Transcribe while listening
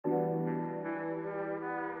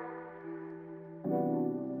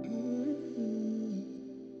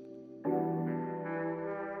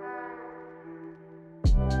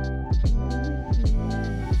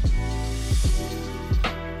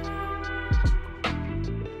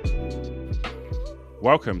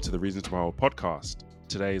Welcome to the Reason to Behold podcast.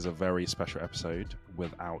 Today is a very special episode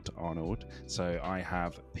without Arnold. So I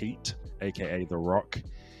have Pete, aka The Rock,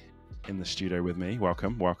 in the studio with me.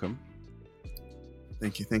 Welcome.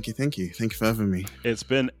 Thank you for having me. It's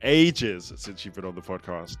been ages since you've been on the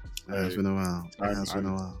podcast. It's been a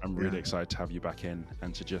while. I'm really excited to have you back in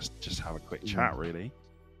and to just have a quick chat, really.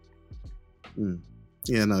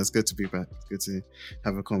 Yeah, no, it's good to be back. It's good to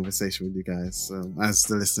have a conversation with you guys. As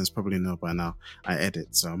the listeners probably know by now, I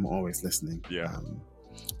edit, so I'm always listening. Yeah.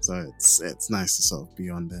 So it's nice to sort of be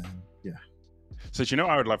on there. Yeah. So do you know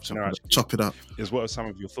what I would love to know, actually, chop it up, is what have some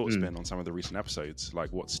of your thoughts been on some of the recent episodes?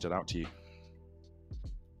 Like, what stood out to you?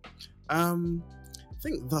 I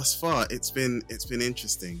think thus far it's been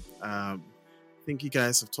interesting. I think you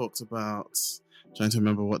guys have talked about, trying to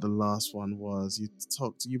remember what the last one was.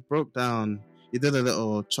 You broke down. You did a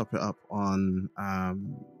little chop it up on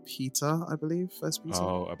Peter, I believe, First Peter.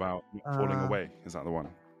 Oh, about not falling away. Is that the one?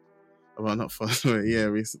 About not falling away. Yeah,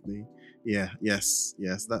 recently. Yeah, yes.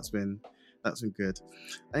 That's been good.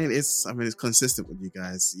 It's consistent with you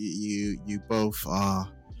guys. You both are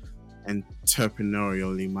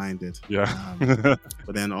entrepreneurially minded. Yeah.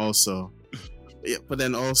 but then also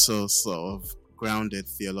sort of grounded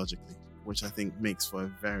theologically, which I think makes for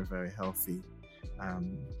a very, very healthy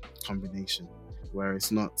combination, where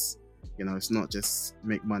it's not just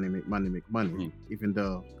make money, even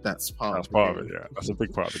though that's part of it. Yeah, that's a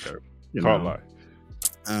big part of the game. Can't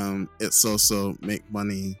lie. It's also make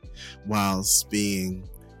money whilst being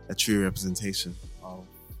a true representation of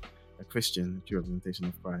a Christian, a true representation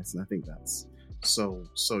of Christ, and I think that's so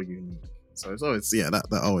unique. So it's always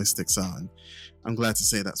that always sticks out, and I'm glad to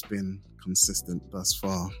say that's been consistent thus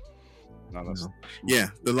far.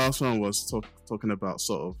 The last one was talking about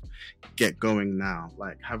sort of get going now,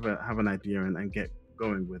 like have an idea and get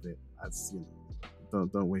going with it, as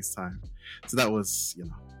don't waste time. So that was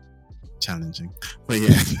challenging, but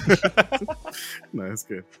no, it's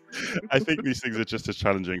good. I think these things are just as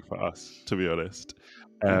challenging for us, to be honest.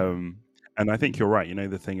 And I think you're right.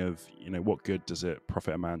 The thing of, what good does it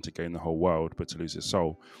profit a man to gain the whole world but to lose his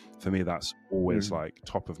soul? For me, that's always like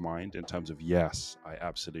top of mind in terms of, yes, I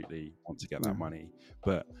absolutely want to get that money,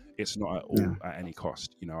 but it's not at all at any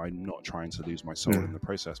cost. I'm not trying to lose my soul in the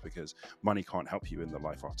process, because money can't help you in the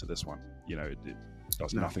life after this one. It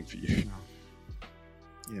does nothing for you.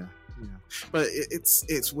 Yeah. But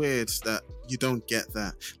it's weird that you don't get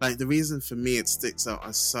that. Like, the reason for me it sticks out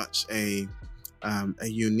as such a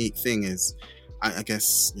unique thing is, I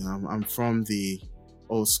guess, I'm from the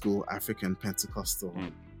old school African Pentecostal,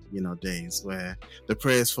 days, where the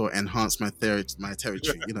prayers for enhance my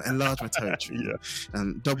territory, enlarge my territory,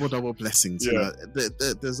 and double blessings,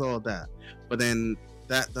 there's all that. But then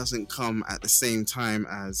that doesn't come at the same time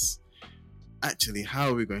as, actually, how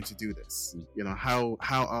are we going to do this? How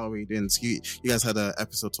are we doing this? You guys had an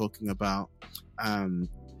episode talking about, I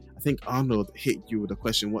think Arnold hit you with a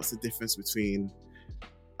question, what's the difference between,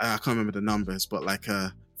 I can't remember the numbers, but like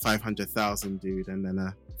a 500,000 dude and then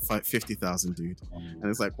a 50,000 dude. And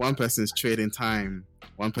it's like, one person's trading time,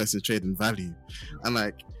 one person's trading value. And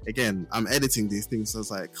like, again, I'm editing these things, so it's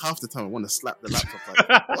like, half the time I want to slap the laptop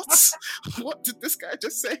like, what did this guy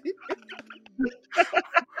just say?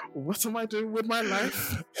 What am I doing with my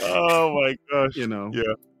life? Oh my gosh.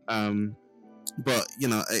 But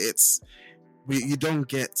it's, you don't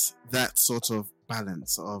get that sort of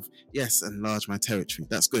balance of, yes, enlarge my territory,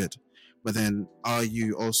 that's good, but then are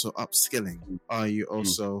you also upskilling? Are you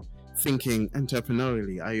also thinking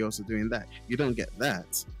entrepreneurially? Are you also doing that? You don't get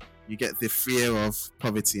that. You get the fear of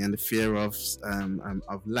poverty and the fear of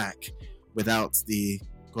lack, without the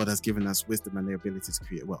God has given us wisdom and the ability to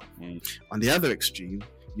create wealth. On the other extreme,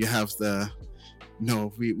 you have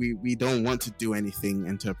we don't want to do anything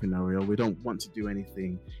entrepreneurial. We don't want to do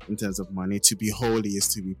anything in terms of money. To be holy is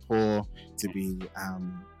to be poor, to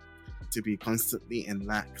be constantly in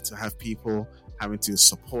lack, to have people having to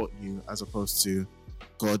support you, as opposed to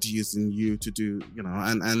God using you to do,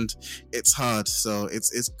 and it's hard. So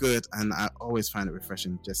it's good, and I always find it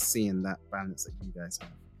refreshing just seeing that balance that you guys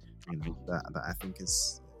have. That I think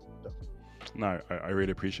is dope. No, I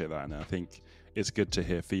really appreciate that, and I think it's good to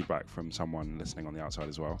hear feedback from someone listening on the outside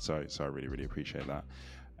as well. So I really, really appreciate that.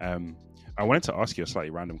 I wanted to ask you a slightly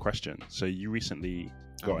random question. So you recently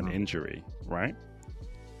got an injury, right?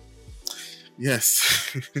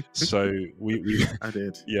 Yes. So we I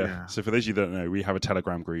did. Yeah. So for those of you that don't know, we have a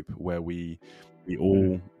Telegram group where we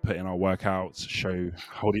all put in our workouts,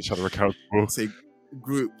 hold each other accountable. Say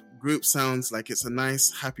group sounds like it's a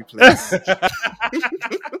nice, happy place.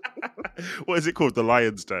 What is it called? The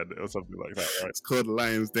Lion's Den or something like that, right? It's called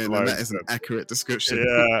Lion's Den, and that Lion's is an Den. accurate description.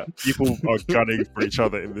 Yeah, people are gunning for each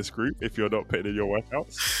other in this group if you're not putting in your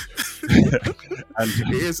workouts. And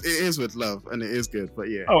it is with love, and it is good, but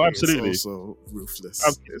yeah, oh, absolutely, it's also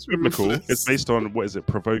ruthless. it's biblical. Ruthless. It's based on, what is it?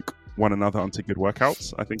 Provoke one another onto good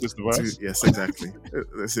workouts, I think is the verse. Yes, exactly.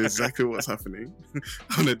 That's exactly what's happening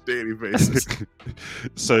on a daily basis.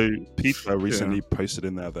 So Peter recently posted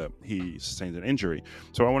in there that he sustained an injury.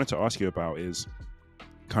 So what I wanted to ask you about is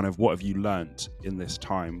kind of, what have you learned in this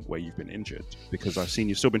time where you've been injured? Because I've seen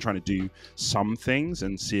you've still been trying to do some things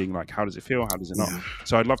and seeing like, how does it feel, how does it not?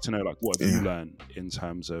 So I'd love to know, like, what have you learned in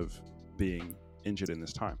terms of being injured in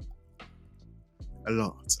this time? A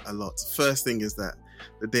lot. First thing is that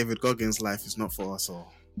the David Goggins life is not for us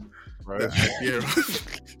all. Right.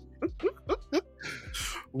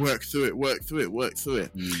 Work through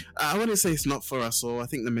it. I wouldn't say it's not for us all. I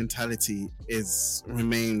think the mentality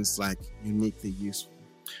remains like uniquely useful,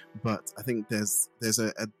 but I think there's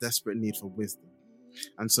a desperate need for wisdom.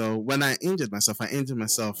 And so when I injured myself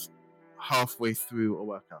halfway through a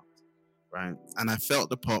workout, right? And I felt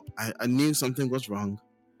the pop. I knew something was wrong.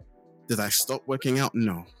 Did I stop working out?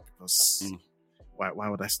 No, because why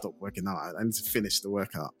would I stop working out? I need to finish the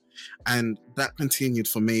workout. And that continued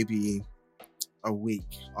for maybe a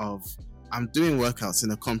week of, I'm doing workouts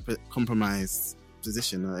in a compromised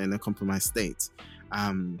position, or in a compromised state.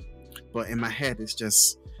 But in my head, it's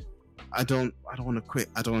just, I don't want to quit.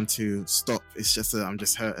 I don't want to stop. It's just that I'm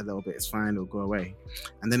just hurt a little bit. It's fine. It'll go away.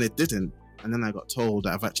 And then it didn't. And then I got told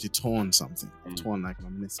that I've actually torn something. I've torn like my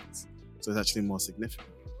meniscus. So it's actually more significant.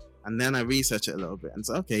 And then I researched it a little bit and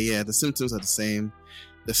said, okay, yeah, the symptoms are the same.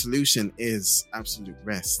 The solution is absolute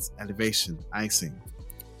rest, elevation, icing.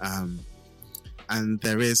 And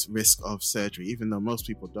there is risk of surgery, even though most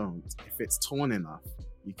people don't. If it's torn enough,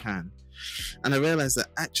 you can. And I realized that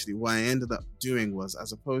actually what I ended up doing was,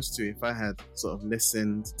 as opposed to if I had sort of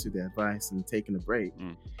listened to the advice and taken a break,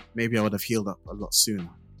 maybe I would have healed up a lot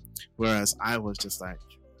sooner. Whereas I was just like,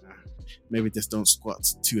 maybe just don't squat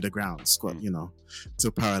to the ground, squat,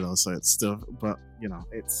 to parallel. So it's still, but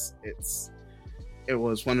it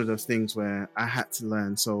was one of those things where I had to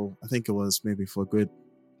learn. So I think it was maybe for a good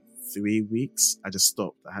 3 weeks, I just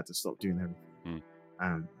stopped. I had to stop doing everything.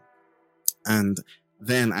 And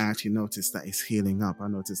then I actually noticed that it's healing up. I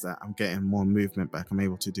noticed that I'm getting more movement back. I'm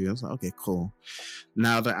able to do it. I was like, okay, cool.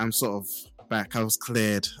 Now that I'm sort of back, I was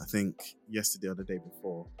cleared, I think yesterday or the day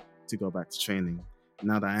before, to go back to training.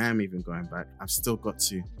 Now that I am even going back, I've still got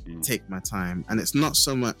to take my time. And it's not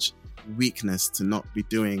so much weakness to not be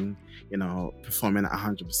doing, performing at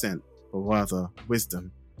 100%, but rather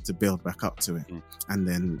wisdom to build back up to it. And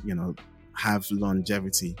then, have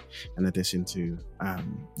longevity in addition to,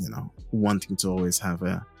 wanting to always have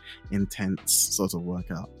a intense sort of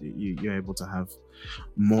workout. You're able to have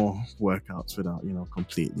more workouts without,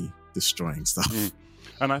 completely destroying stuff.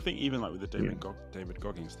 And I think even like with the David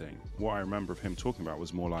Goggins thing, what I remember of him talking about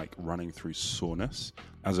was more like running through soreness,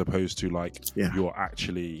 as opposed to like you're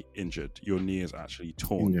actually injured. Your knee is actually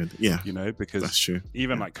torn. Because that's true.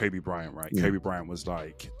 Even like Kobe Bryant, right? Kobe Bryant was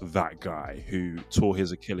like that guy who tore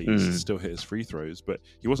his Achilles, still hit his free throws, but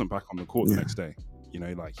he wasn't back on the court the next day.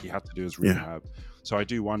 Like he had to do his rehab. So I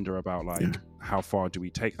do wonder about like how far do we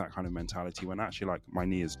take that kind of mentality when actually like my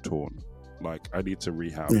knee is torn. Like I need to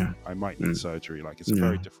rehab. I might need surgery. Like it's a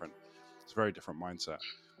very different mindset.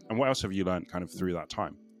 And what else have you learned kind of through that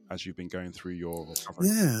time as you've been going through your recovery?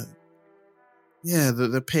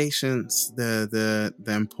 The patience, the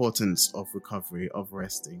importance of recovery, of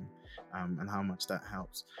resting, and how much that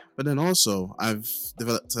helps. But then also I've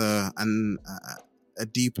developed a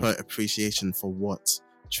deeper appreciation for what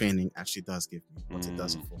training actually does give me, what it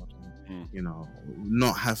does afford me.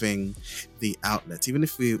 Not having the outlet, even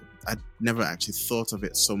if I never actually thought of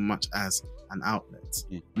it so much as an outlet.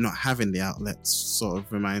 Not having the outlet sort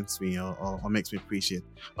of reminds me or makes me appreciate,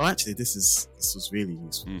 actually this was really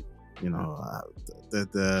useful.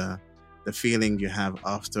 The feeling you have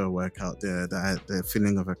after a workout, the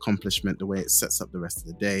feeling of accomplishment, the way it sets up the rest of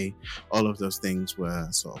the day, all of those things were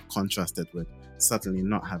sort of contrasted with suddenly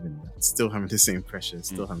not having that, still having the same pressures,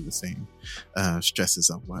 still having the same stresses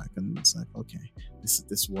at work. And it's like, okay,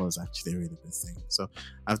 this was actually a really good thing. So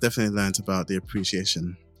I've definitely learned about the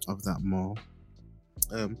appreciation of that more.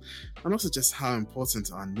 And also just how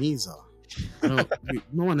important our knees are.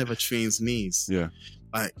 No one ever trains knees.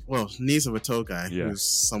 Knees of a toe guy, who's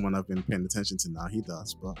someone I've been paying attention to now, he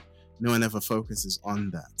does, but no one ever focuses on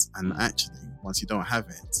that. And actually, once you don't have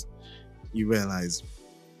it, you realize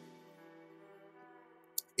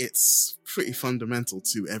it's pretty fundamental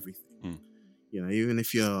to everything. Even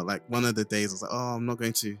if you're like, one of the days I was like, I'm not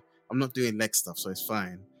going to, I'm not doing leg stuff, so it's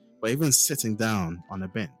fine. But even sitting down on a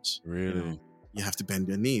bench, Really? you have to bend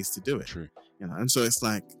your knees to do it. True. And so it's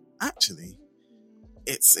like, actually,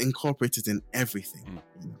 it's incorporated in everything.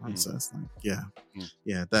 And so it's like,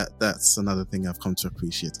 that's another thing I've come to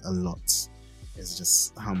appreciate a lot, is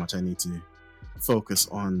just how much I need to focus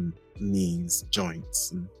on knees,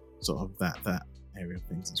 joints, and sort of that area of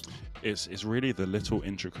things as well. It's really the little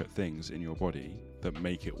intricate things in your body that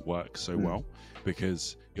make it work so well,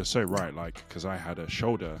 because you're so right. Like, because I had a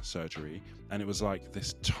shoulder surgery, and it was like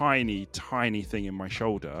this tiny thing in my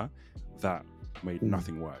shoulder that made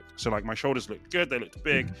nothing work. So like my shoulders looked good, they looked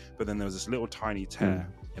big, but then there was this little tiny tear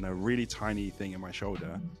in a really tiny thing in my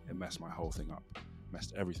shoulder. It messed my whole thing up,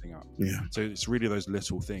 messed everything up. So it's really those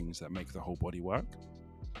little things that make the whole body work.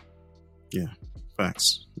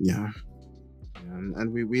 Facts.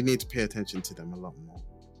 And we need to pay attention to them a lot more.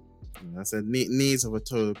 I said knees of a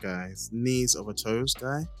toes guy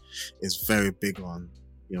is very big on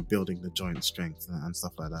building the joint strength and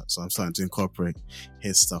stuff like that. So I'm starting to incorporate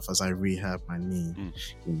his stuff as I rehab my knee,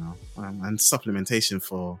 and supplementation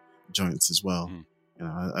for joints as well.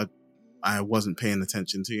 I wasn't paying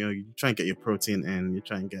attention to, you try and get your protein in, you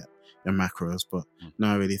try and get your macros, but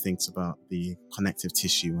now I really thinks about the connective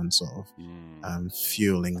tissue and sort of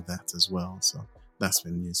fueling that as well. So that's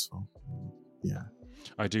been useful.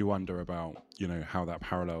 I do wonder about, how that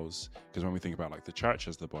parallels, because when we think about like the church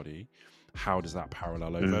as the body, how does that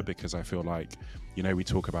parallel over? Because I feel like, we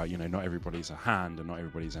talk about, not everybody's a hand and not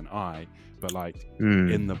everybody's an eye, but like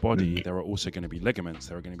in the body, there are also going to be ligaments.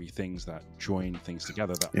 There are going to be things that join things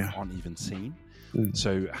together that aren't even seen.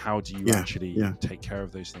 So how do you actually take care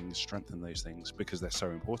of those things, strengthen those things? Because they're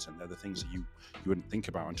so important. They're the things that you wouldn't think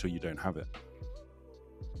about until you don't have it.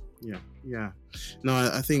 No,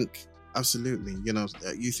 I think absolutely.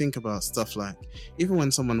 You think about stuff like, even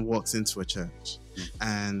when someone walks into a church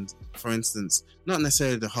and, for instance, not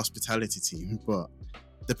necessarily the hospitality team, but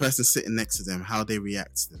the person sitting next to them, how they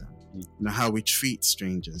react to them, how we treat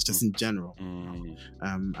strangers just in general,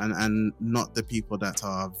 and not the people that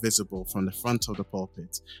are visible from the front of the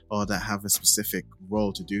pulpit or that have a specific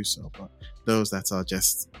role to do so, but those that are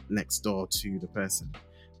just next door to the person.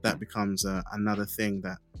 That becomes another thing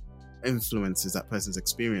that influences that person's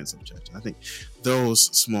experience of church. I think those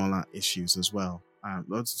smaller issues as well,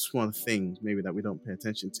 those smaller things maybe that we don't pay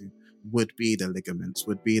attention to, would be the ligaments,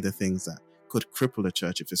 would be the things that could cripple a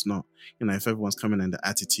church if it's not, if everyone's coming in, the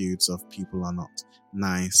attitudes of people are not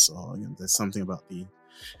nice, or there's something about the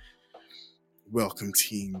welcome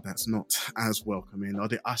team that's not as welcoming, or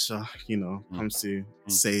the usher comes to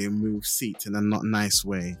say move seat in a not nice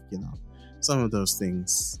way. Some of those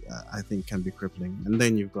things I think can be crippling. And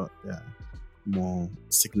then you've got more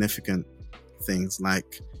significant things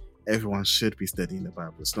like everyone should be studying the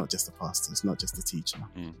Bible. It's not just the pastor, it's not just the teacher.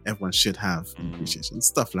 Everyone should have appreciation.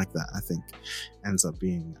 Stuff like that, I think, ends up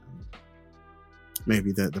being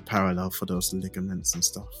maybe the parallel for those ligaments and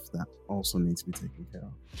stuff that also need to be taken care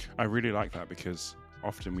of. I really like that, because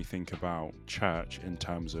often we think about church in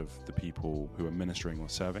terms of the people who are ministering or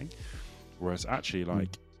serving, whereas actually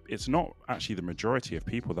it's not actually the majority of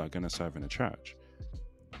people that are going to serve in a church,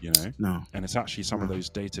 No. And it's actually some of those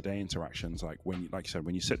day-to-day interactions, like when you said,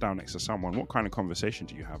 when you sit down next to someone, what kind of conversation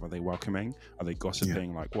do you have? Are they welcoming? Are they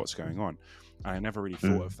gossiping? Like, what's going on? I never really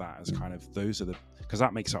thought of that as kind of, because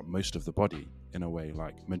that makes up most of the body in a way.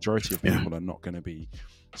 Like, majority of people are not going to be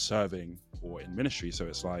serving or in ministry, so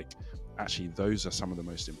it's like, actually those are some of the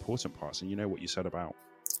most important parts. And what you said about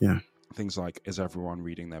things like, is everyone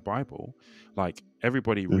reading their Bible? Like,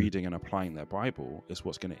 everybody reading and applying their Bible is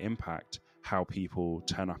what's going to impact how people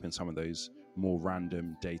turn up in some of those more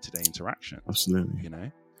random day-to-day interactions.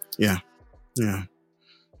 Absolutely. Yeah. I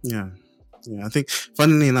think,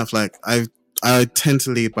 funnily enough, like I tend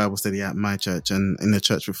to lead Bible study at my church and in the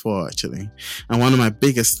church before, actually. And one of my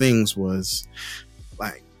biggest things was,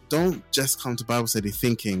 like, don't just come to Bible study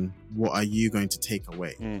thinking, what are you going to take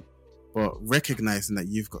away? But recognizing that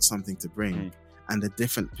you've got something to bring and the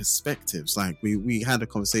different perspectives. Like we had a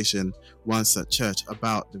conversation once at church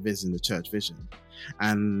about the vision, the church vision.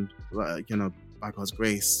 And, by God's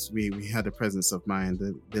grace, we had a presence of mind,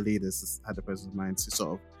 the leaders had a presence of mind to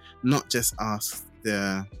sort of not just ask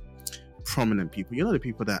the prominent people, the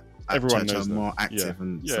people that at everyone church knows are them. more active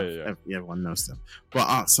and stuff. Everyone knows them, but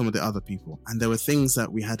ask some of the other people. And there were things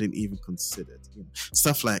that we hadn't even considered,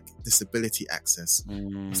 stuff like disability access.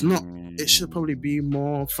 It should probably be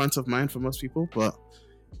more front of mind for most people, but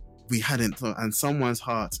we hadn't thought, and someone's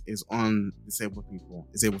heart is on disabled people,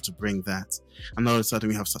 is able to bring that, and all of a sudden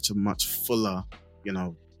we have such a much fuller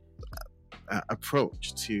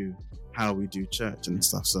approach to how we do church and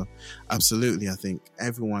stuff. So absolutely, I think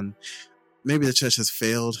everyone, maybe the church has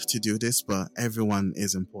failed to do this, but everyone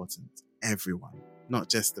is important. Everyone, not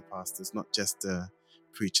just the pastors, not just the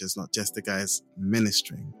preachers, not just the guys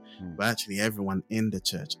ministering, but actually everyone in the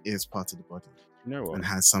church is part of the body. You know what? And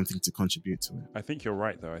has something to contribute to it. I think you're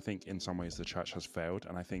right, though. I think in some ways the church has failed,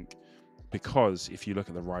 and I think because if you look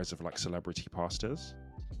at the rise of like celebrity pastors,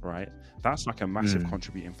 right, that's like a massive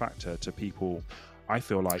contributing factor to people. I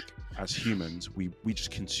feel like as humans, we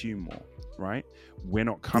just consume more, right? We're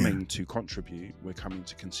not coming to contribute, we're coming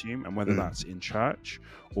to consume. And whether that's in church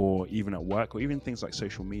or even at work or even things like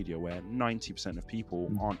social media, where 90% of people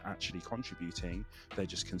aren't actually contributing, they're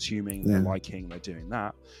just consuming, they're liking, they're doing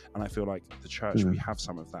that. And I feel like the church, we have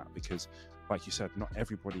some of that because, like you said, not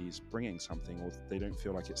everybody is bringing something, or they don't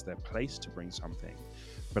feel like it's their place to bring something.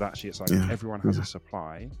 But actually it's like everyone has a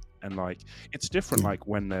supply, and like it's different like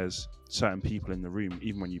when there's certain people in the room,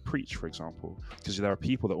 even when you preach, for example, because there are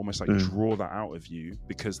people that almost like draw that out of you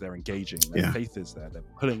because they're engaging, their faith is there, they're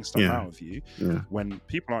pulling stuff out of you. When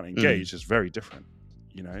people aren't engaged, it's very different,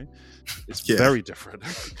 you know, it's very different.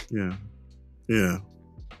 No,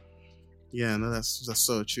 that's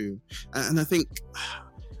so true. And I think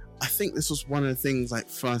this was one of the things like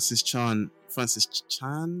Francis Chan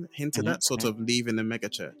hinted at, sort of leaving the mega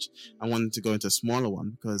church and wanting to go into a smaller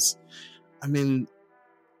one, because I mean,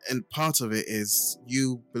 and part of it is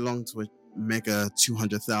you belong to a mega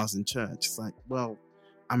 200,000 church. It's like, well,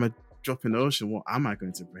 I'm a drop in the ocean. What am I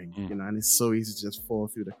going to bring? You know, and it's so easy to just fall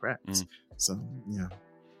through the cracks. So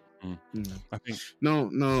I think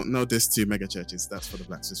no diss to mega churches. That's for the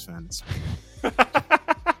Black Swiss fans.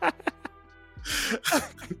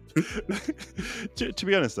 To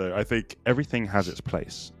be honest though, I think everything has its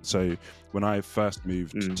place. So when I first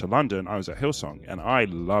moved to London, I was at Hillsong and I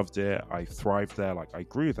loved it. I thrived there, like I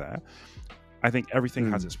grew there. I think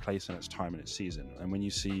everything has its place and its time and its season. And when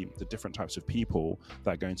you see the different types of people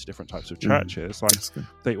that go into different types of churches, like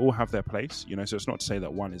they all have their place, you know. So it's not to say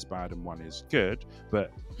that one is bad and one is good,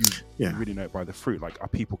 but you really know it by the fruit. Like, are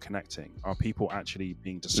people connecting? Are people actually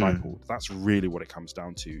being discipled? That's really what it comes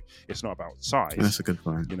down to. It's not about size. That's a good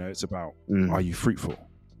point. You know, it's about are you fruitful?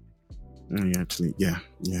 No,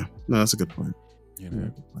 that's a good point. You know,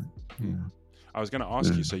 good point. I was going to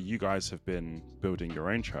ask you, so you guys have been building your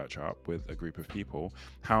own church up with a group of people.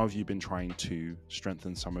 How have you been trying to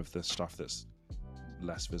strengthen some of the stuff that's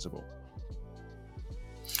less visible?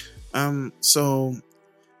 So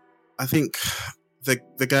I think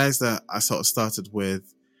the guys that I sort of started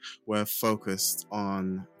with were focused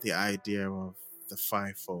on the idea of the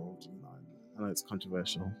fivefold. You know, I know it's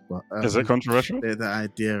controversial, but is it controversial? The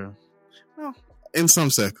idea, well, in some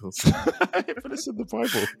circles, but it's in the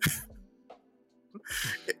Bible.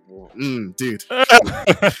 Dude.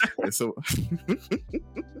 So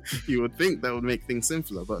you would think that would make things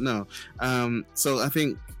simpler, but no. So I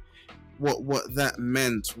think what that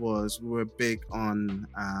meant was we were big on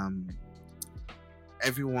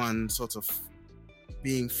everyone sort of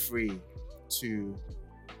being free to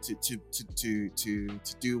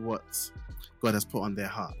do what God has put on their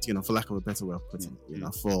heart, you know, for lack of a better way of putting it. You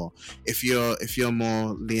know, for if you're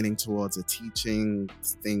more leaning towards a teaching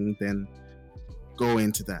thing, then go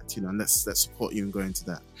into that, you know, and let's support you and go into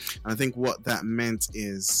that. And I think what that meant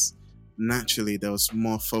is naturally there was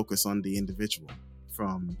more focus on the individual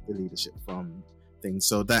from the leadership, from things.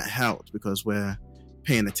 So that helped because we're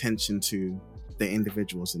paying attention to the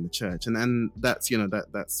individuals in the church, and that's, you know,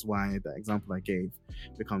 that's why that example I gave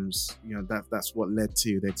becomes, you know, that's what led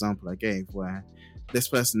to the example I gave, where this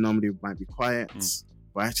person normally might be quiet,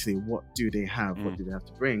 but actually what do they have? What do they have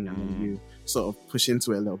to bring? And then you sort of push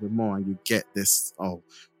into it a little bit more and you get this,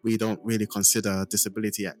 we don't really consider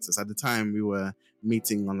disability access. At the time we were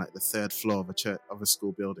meeting on like the third floor of a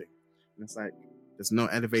school building. And it's like, there's no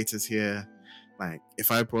elevators here. Like,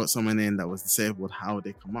 if I brought someone in that was disabled, how would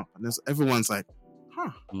they come up? And everyone's like,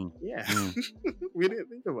 we didn't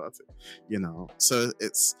think about it, you know. So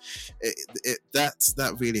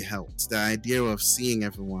that really helped. The idea of seeing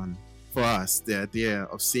everyone, for us, the idea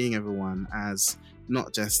of seeing everyone as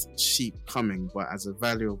not just sheep coming, but as a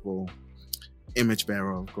valuable image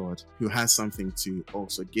bearer of God who has something to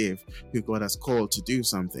also give, who God has called to do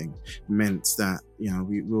something, meant that, you know,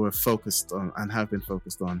 we were focused on and have been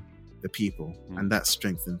focused on the people, and that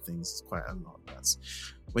strengthened things quite a lot. That's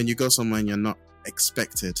when you go somewhere and you're not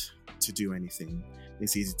expected to do anything,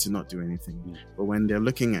 it's easy to not do anything. But when they're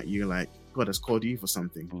looking at you like, God has called you for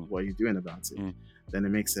something, what are you doing about it? Then it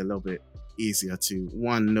makes it a little bit easier to,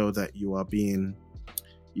 one, know that you are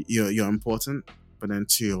you're important, but then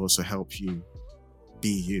two, also help you be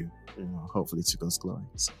you, hopefully to God's glory.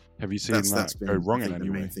 So have you seen that go wrong in any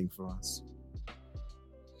way? The main thing for us.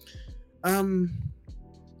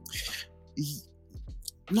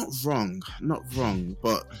 Not wrong,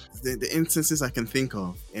 but the instances I can think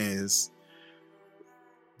of is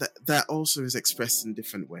that also is expressed in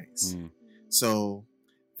different ways. So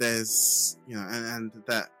there's, and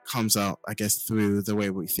that comes out, I guess, through the way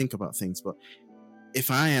we think about things. But if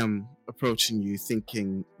I am approaching you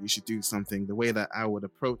thinking you should do something, the way that I would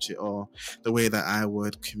approach it or the way that I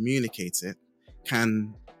would communicate it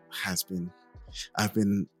I've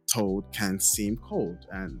been told can seem cold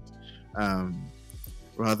and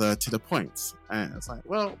rather to the point. And it's like,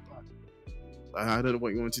 well, I don't know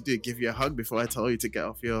what you want to do. Give you a hug before I tell you to get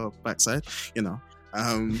off your backside,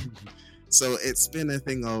 So it's been a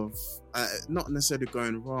thing of not necessarily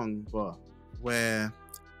going wrong, but where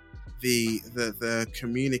the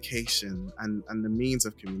communication and the means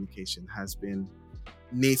of communication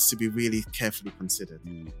needs to be really carefully considered,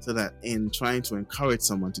 so that in trying to encourage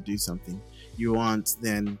someone to do something, you aren't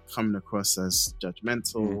then coming across as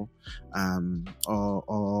judgmental,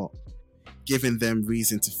 or giving them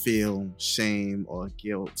reason to feel shame or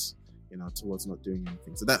guilt, towards not doing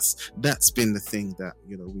anything. So that's been the thing that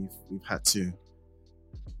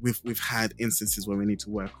we've had instances where we need to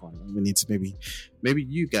work on, and we need to maybe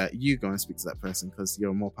you go and speak to that person because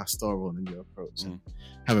you're more pastoral in your approach and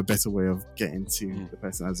have a better way of getting to the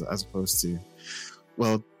person as opposed to,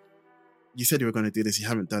 well, you said you were going to do this, you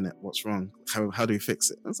haven't done it, what's wrong? How do we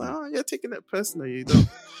fix it? I was like, oh, you're taking it personal, you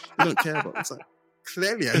don't care about it. It's like,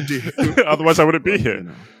 clearly I do. Otherwise I wouldn't be here.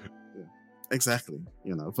 Exactly,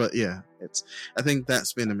 but I think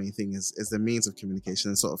that's been the main thing is the means of communication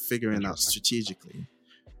and sort of figuring out strategically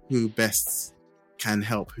who best can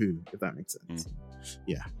help who, if that makes sense.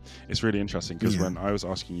 It's really interesting because when I was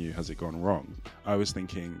asking you, has it gone wrong? I was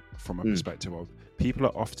thinking from a perspective of people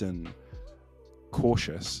are often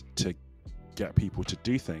cautious to get people to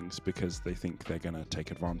do things because they think they're going to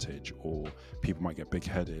take advantage, or people might get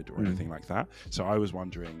big-headed or anything like that. So I was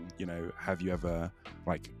wondering, have you ever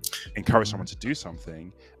encouraged someone to do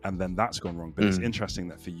something and then that's gone wrong? But it's interesting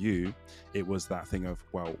that for you it was that thing of,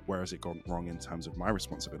 well, where has it gone wrong in terms of my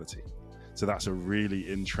responsibility? So that's a really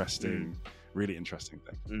interesting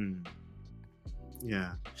thing.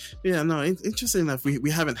 Interesting enough,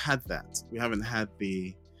 we haven't had that. We haven't had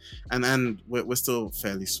the and we're still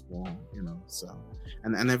fairly small, so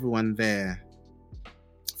and everyone there,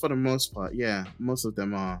 for the most part, most of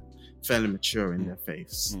them are fairly mature in their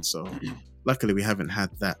faiths. So luckily we haven't had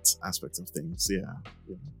that aspect of things.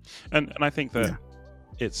 And I think that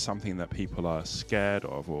it's something that people are scared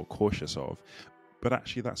of or cautious of, but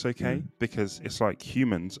actually that's okay, because it's like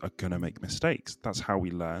humans are gonna make mistakes. That's how we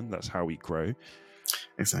learn, that's how we grow.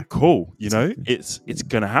 Exactly. Cool. It's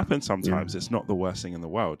going to happen sometimes. It's not the worst thing in the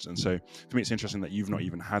world. And so for me, it's interesting that you've not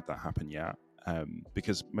even had that happen yet,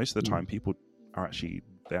 because most of the time people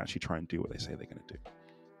they actually try and do what they say they're going to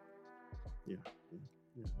do.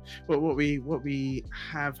 But what we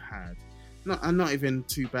have had, not even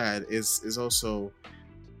too bad, is also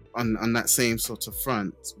on that same sort of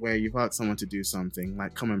front where you've asked someone to do something,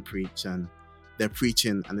 like come and preach, and they're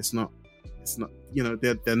preaching and it's not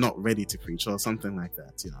they're not ready to preach or something like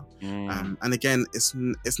that, and again, it's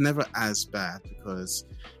never as bad because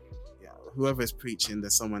whoever is preaching,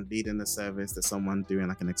 there's someone leading the service, there's someone doing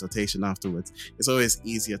like an exhortation afterwards. It's always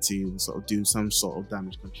easier to sort of do some sort of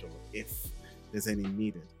damage control if there's any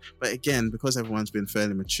needed. But again, because everyone's been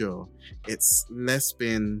fairly mature, it's less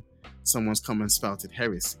been someone's come and spouted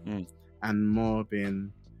heresy and more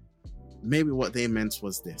been maybe what they meant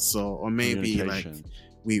was this, or maybe like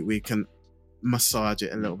we can massage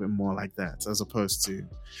it a little bit more like that, as opposed to,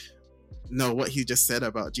 no, what he just said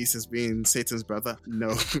about Jesus being Satan's brother,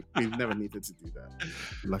 no, we've never needed to do that,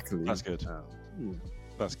 luckily. That's good.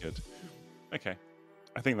 That's good. Okay.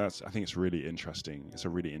 I think it's really interesting. It's a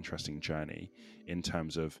really interesting journey in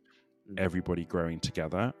terms of everybody growing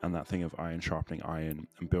together, and that thing of iron sharpening iron,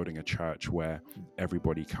 and building a church where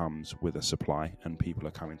everybody comes with a supply and people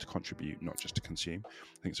are coming to contribute, not just to consume.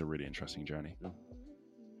 I think it's a really interesting journey.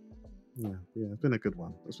 It's been a good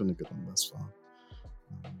one. It's been a good one thus far.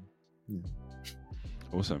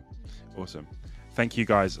 Awesome. Thank you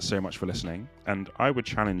guys so much for listening. And I would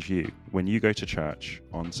challenge you, when you go to church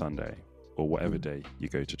on Sunday or whatever day you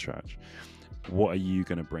go to church, what are you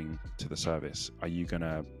going to bring to the service? Are you going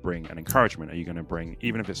to bring an encouragement? Are you going to bring,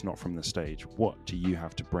 even if it's not from the stage, what do you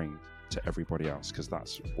have to bring to everybody else? Because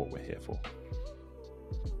that's what we're here for.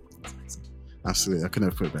 Absolutely. I couldn't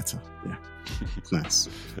have put it better. Yeah. Nice.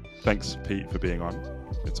 Thanks, Pete, for being on.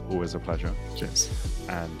 It's always a pleasure. Cheers.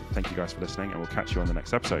 And thank you guys for listening, and we'll catch you on the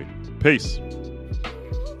next episode. Peace.